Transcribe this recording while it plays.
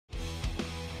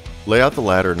Lay out the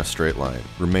ladder in a straight line.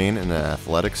 Remain in an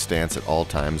athletic stance at all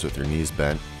times with your knees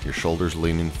bent, your shoulders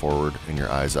leaning forward, and your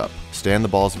eyes up. Stay on the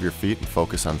balls of your feet and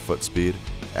focus on foot speed,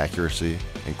 accuracy,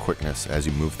 and quickness as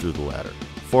you move through the ladder.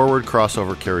 Forward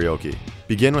crossover karaoke.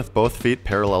 Begin with both feet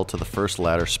parallel to the first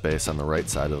ladder space on the right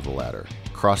side of the ladder.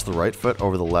 Cross the right foot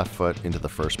over the left foot into the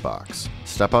first box.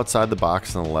 Step outside the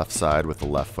box on the left side with the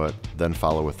left foot, then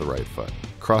follow with the right foot.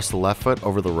 Cross the left foot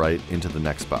over the right into the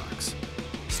next box.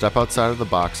 Step outside of the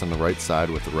box on the right side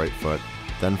with the right foot,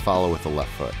 then follow with the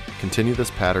left foot. Continue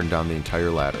this pattern down the entire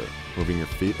ladder, moving your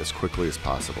feet as quickly as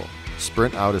possible.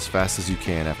 Sprint out as fast as you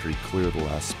can after you clear the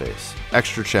last space.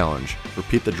 Extra challenge.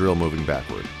 Repeat the drill moving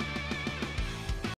backward.